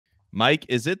Mike,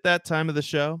 is it that time of the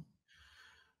show?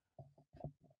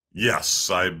 Yes,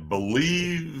 I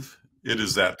believe it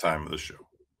is that time of the show.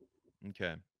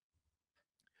 Okay.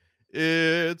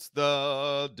 It's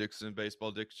the Dixon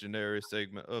Baseball Dictionary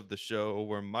segment of the show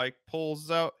where Mike pulls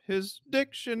out his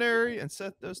dictionary and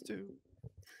Seth does too.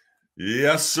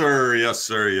 Yes, sir. Yes,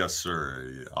 sir. Yes,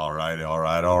 sir. All right. All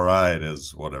right. All right.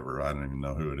 Is whatever. I don't even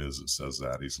know who it is that says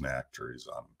that. He's an actor. He's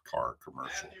on car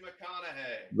commercial. Matthew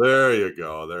McConaughey. There you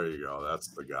go. There you go. That's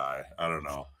the guy. I don't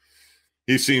know.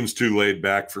 He seems too laid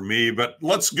back for me, but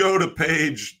let's go to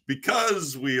page,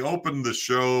 because we opened the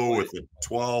show with a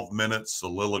 12-minute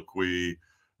soliloquy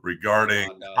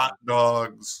regarding hot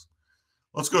dogs.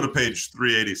 Let's go to page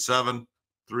 387.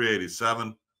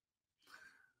 387.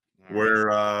 Where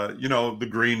the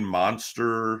green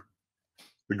monster,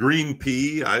 the green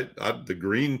pea, the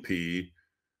green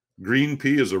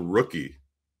pea is a rookie,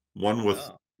 one with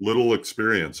little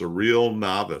experience, a real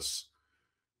novice.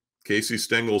 Casey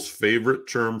Stengel's favorite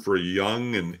term for a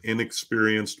young and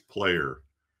inexperienced player.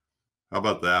 How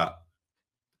about that?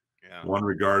 Yeah. One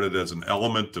regarded as an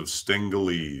element of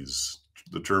Stengelese.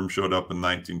 The term showed up in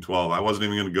 1912. I wasn't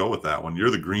even going to go with that one.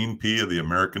 You're the green pea of the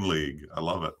American League. I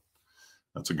love it.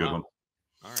 That's a good one.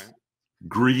 All right.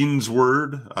 Green's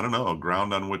word. I don't know.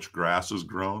 Ground on which grass is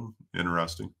grown.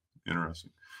 Interesting.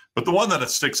 Interesting. But the one that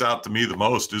sticks out to me the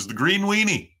most is the green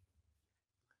weenie.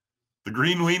 The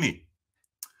green weenie.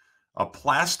 A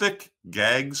plastic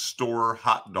gag store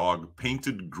hot dog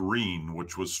painted green,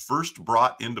 which was first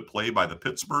brought into play by the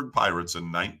Pittsburgh Pirates in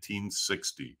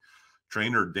 1960.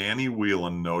 Trainer Danny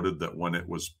Whelan noted that when it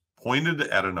was pointed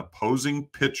at an opposing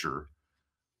pitcher,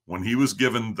 when he was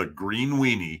given the green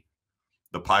weenie,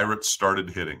 the Pirates started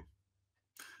hitting.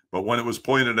 But when it was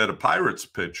pointed at a Pirates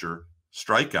pitcher,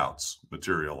 strikeouts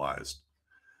materialized.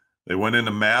 They went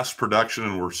into mass production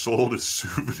and were sold as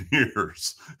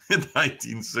souvenirs in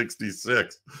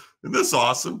 1966. Isn't this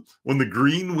awesome? When the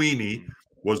green weenie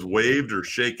was waved or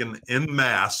shaken en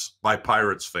masse by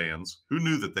Pirates fans, who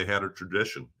knew that they had a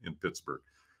tradition in Pittsburgh?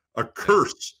 A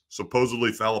curse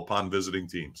supposedly fell upon visiting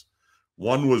teams.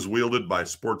 One was wielded by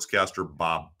sportscaster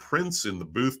Bob Prince in the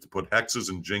booth to put hexes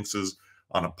and jinxes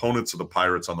on opponents of the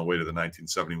Pirates on the way to the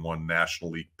 1971 National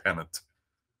League pennant.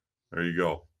 There you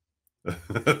go.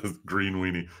 Green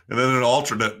weenie. And then an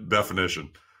alternate definition.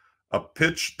 A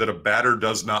pitch that a batter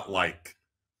does not like.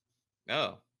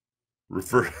 Oh.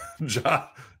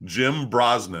 Jim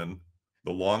Brosnan,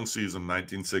 the long season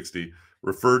 1960,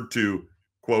 referred to,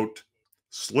 quote,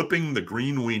 slipping the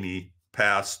green weenie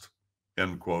past,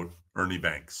 end quote, Ernie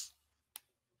Banks.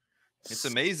 It's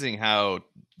amazing how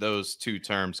those two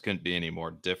terms couldn't be any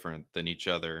more different than each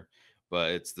other,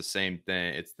 but it's the same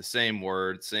thing. It's the same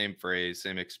word, same phrase,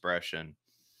 same expression.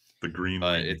 The green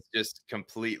but weenie. It's just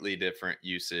completely different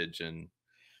usage, and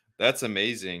that's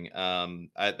amazing.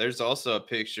 There's also a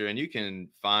picture, and you can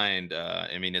find,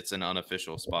 it's an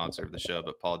unofficial sponsor of the show,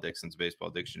 but Paul Dixon's Baseball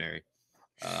Dictionary.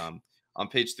 On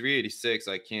page 386,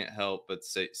 I can't help but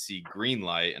see green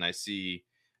light, and I see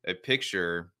a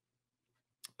picture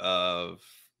of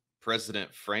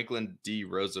President Franklin D.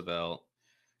 Roosevelt,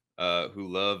 who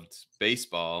loved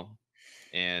baseball,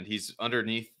 and he's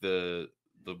underneath the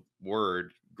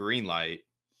word green light,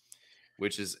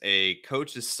 which is a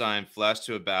coach's sign flashed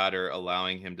to a batter,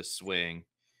 allowing him to swing.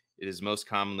 It is most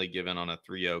commonly given on a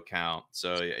 3-0 count.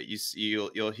 So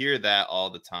you'll hear that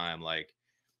all the time. Like,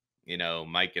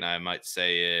 Mike and I might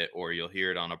say it, or you'll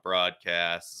hear it on a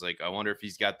broadcast. It's like, I wonder if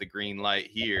he's got the green light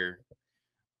here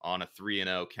on a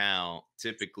 3-0 count.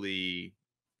 Typically,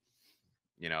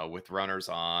 with runners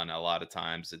on, a lot of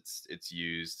times it's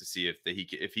used to see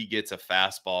if he gets a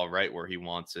fastball right where he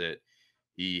wants it,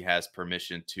 he has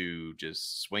permission to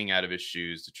just swing out of his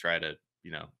shoes to try to,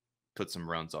 put some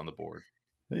runs on the board.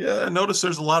 Yeah, notice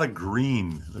there's a lot of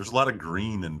green. There's a lot of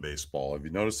green in baseball. Have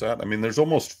you noticed that? I mean, there's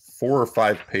almost 4 or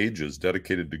 5 pages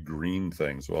dedicated to green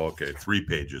things. Well, okay, 3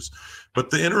 pages. But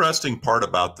the interesting part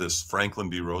about this Franklin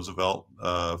D. Roosevelt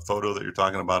photo that you're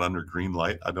talking about under green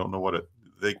light, I don't know what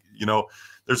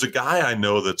there's a guy I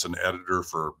know that's an editor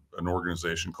for an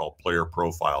organization called Player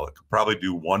Profile that could probably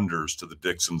do wonders to the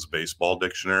Dixon's Baseball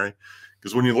Dictionary.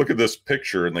 Because when you look at this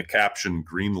picture and the caption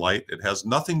green light, it has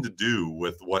nothing to do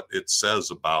with what it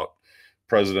says about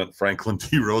President Franklin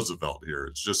D. Roosevelt here.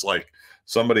 It's just like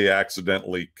somebody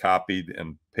accidentally copied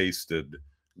and pasted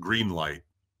green light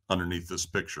underneath this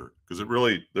picture. Because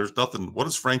there's nothing. What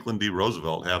does Franklin D.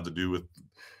 Roosevelt have to do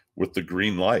with the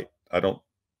green light?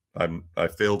 I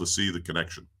fail to see the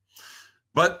connection.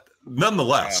 But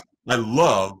nonetheless, I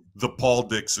love the Paul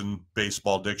Dixon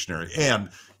Baseball Dictionary. And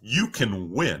you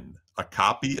can win a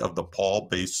copy of the Paul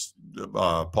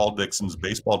Dixon's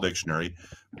Baseball Dictionary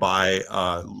by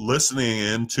listening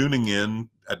in, tuning in,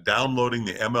 downloading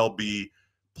the MLB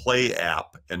Play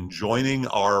app, and joining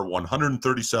our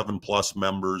 137 plus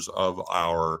members of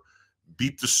our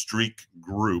Beat the Streak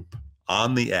group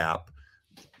on the app.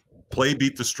 Play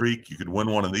Beat the Streak. You could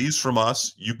win one of these from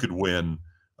us. You could win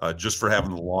just for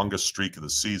having the longest streak of the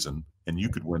season, and you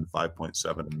could win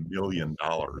 $5.7 million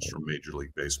from Major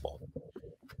League Baseball.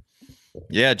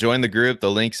 Yeah, join the group. The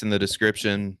link's in the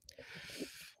description.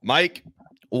 Mike,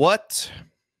 what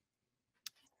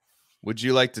would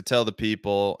you like to tell the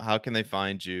people? How can they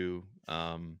find you?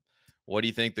 What do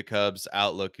you think the Cubs'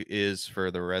 outlook is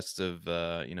for the rest of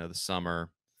the summer?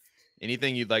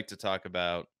 Anything you'd like to talk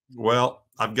about? Well,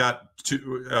 I've got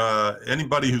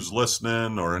anybody who's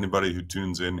listening or anybody who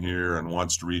tunes in here and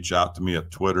wants to reach out to me at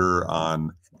Twitter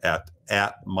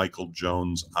at Michael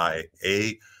Jones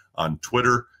IA on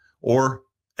Twitter, or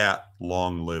at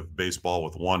Long Live Baseball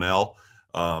with 1L.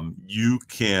 You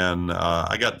can,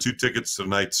 I got 2 tickets to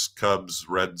tonight's Cubs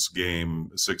Reds game,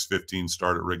 6:15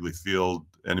 start at Wrigley Field.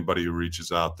 Anybody who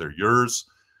reaches out, they're yours.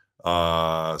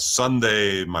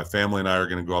 Sunday, my family and I are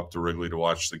going to go up to Wrigley to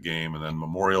watch the game, and then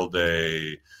Memorial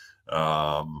Day,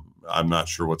 I'm not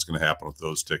sure what's going to happen with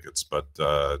those tickets, but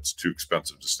it's too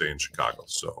expensive to stay in Chicago,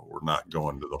 so we're not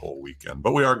going to the whole weekend.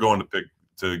 But we are going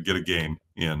to get a game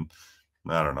in.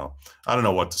 I don't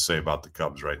know what to say about the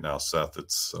Cubs right now, Seth.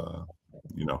 It's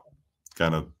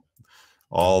kind of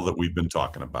all that we've been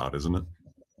talking about, isn't it?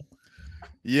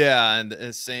 Yeah, and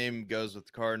the same goes with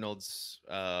the Cardinals.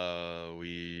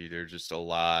 There's just a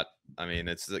lot. I mean,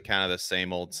 it's kind of the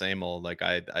same old. Like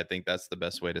I think that's the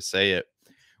best way to say it.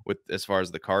 With as far as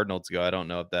the Cardinals go, I don't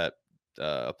know if that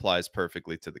applies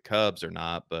perfectly to the Cubs or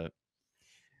not, but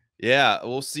yeah,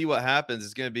 we'll see what happens.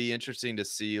 It's going to be interesting to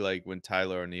see, like, when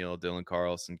Tyler O'Neill, Dylan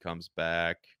Carlson comes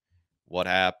back, what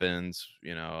happens.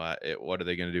 What are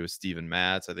they going to do with Steven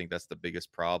Matz? I think that's the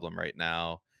biggest problem right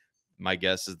now. My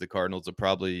guess is the Cardinals will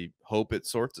probably hope it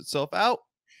sorts itself out.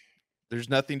 There's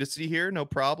nothing to see here, no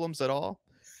problems at all.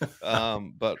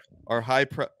 But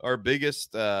our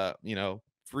biggest,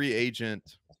 free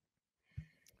agent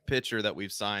pitcher that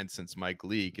we've signed since Mike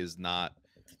Leake is Mike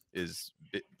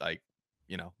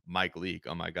Leake.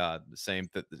 Oh my God. The same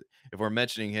if we're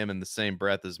mentioning him in the same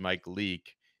breath as Mike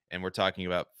Leake, and we're talking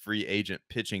about free agent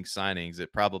pitching signings,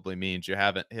 it probably means you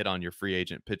haven't hit on your free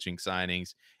agent pitching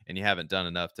signings and you haven't done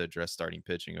enough to address starting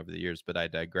pitching over the years, but I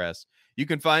digress. You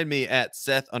can find me at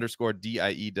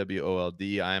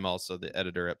Seth_DIEWOLD. I am also the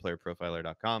editor at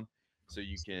playerprofiler.com. So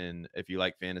you can, if you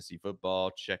like fantasy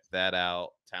football, check that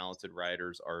out. Talented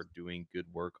writers are doing good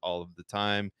work all of the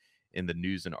time in the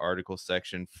news and article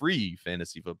section, free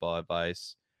fantasy football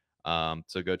advice.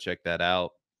 So go check that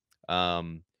out.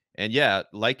 And yeah,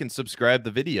 like and subscribe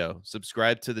the video,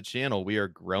 subscribe to the channel. We are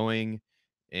growing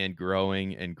and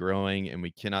growing and growing, and we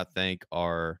cannot thank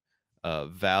our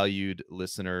valued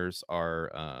listeners,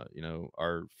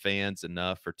 our fans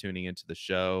enough for tuning into the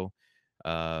show.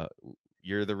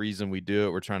 You're the reason we do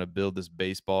it. We're trying to build this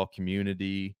baseball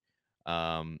community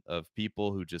of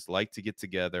people who just like to get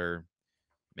together,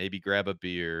 maybe grab a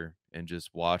beer and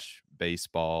just watch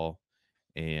baseball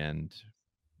and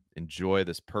enjoy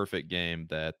this perfect game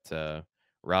that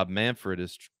Rob Manfred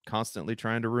is constantly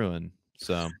trying to ruin.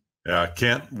 So yeah, I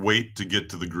can't wait to get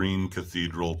to the Green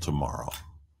Cathedral tomorrow.